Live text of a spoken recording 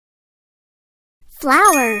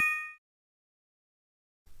flower,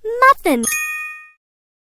 muffin,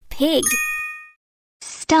 pig,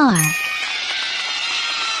 star,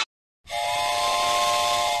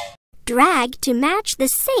 drag to match the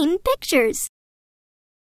same pictures.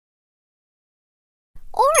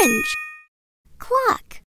 Orange,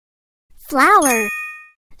 clock, flower,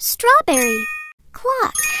 strawberry,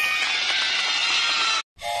 clock.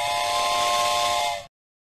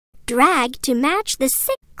 Drag to match the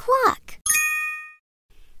same clock.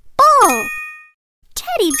 Ball,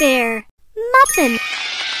 teddy bear, muffin.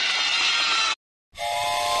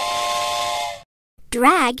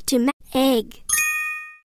 Drag to match egg.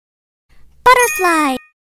 Butterfly,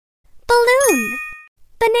 balloon,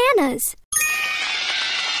 bananas.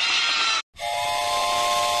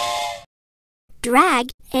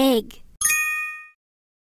 Drag egg.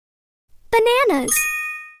 Bananas.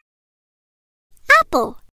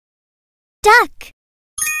 Apple, duck,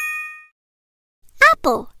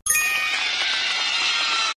 apple.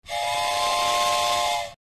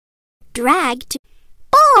 Drag to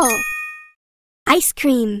ball, ice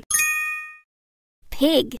cream,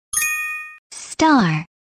 pig, star,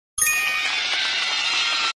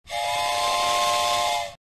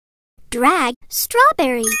 drag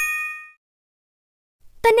strawberry,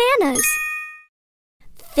 bananas,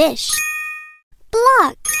 fish,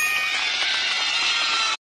 block.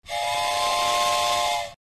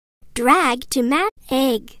 Drag to match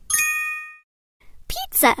egg.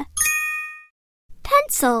 Pizza,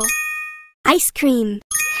 pencil, ice cream.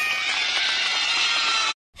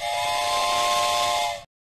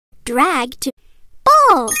 Drag to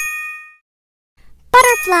ball,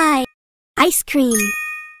 butterfly, ice cream,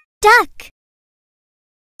 duck.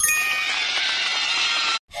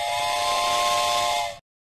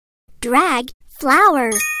 Drag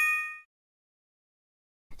flower,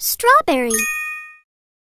 strawberry,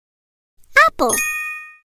 apple.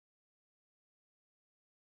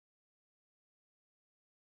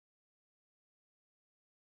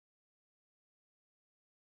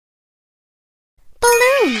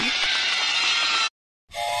 Balloon.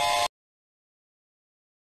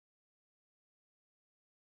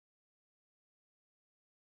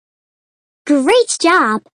 Great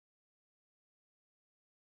job!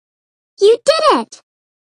 You did it!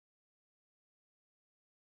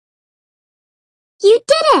 You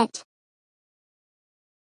did it!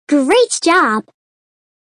 Great job!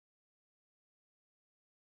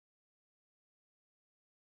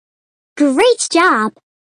 Great job!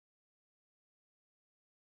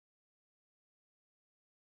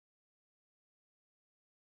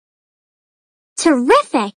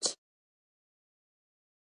 Terrific!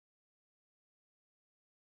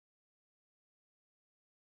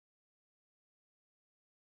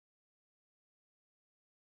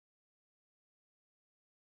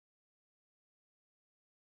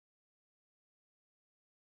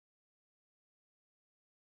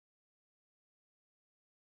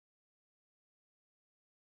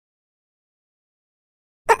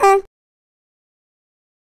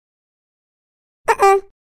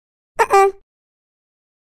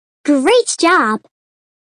 Great job!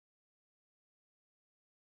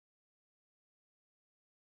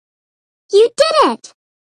 You did it!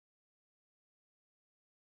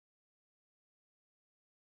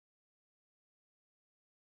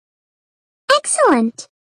 Excellent!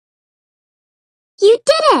 You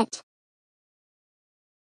did it!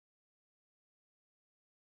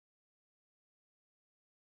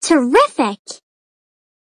 Terrific!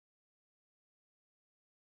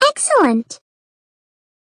 Excellent!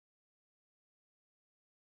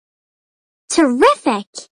 Terrific!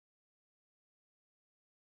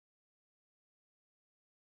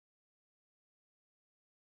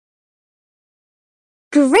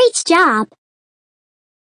 Great job!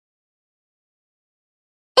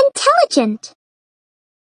 Intelligent!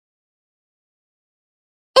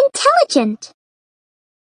 Intelligent!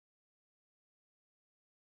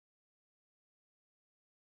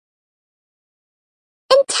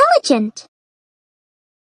 Intelligent!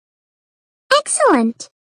 Excellent!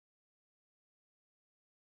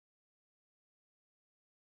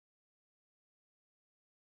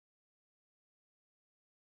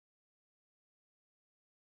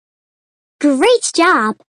 Great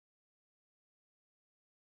job!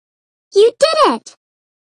 You did it!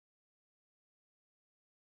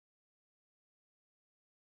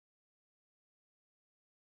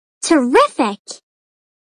 Terrific!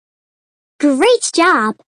 Great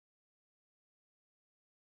job!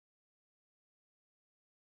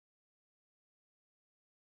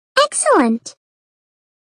 Excellent!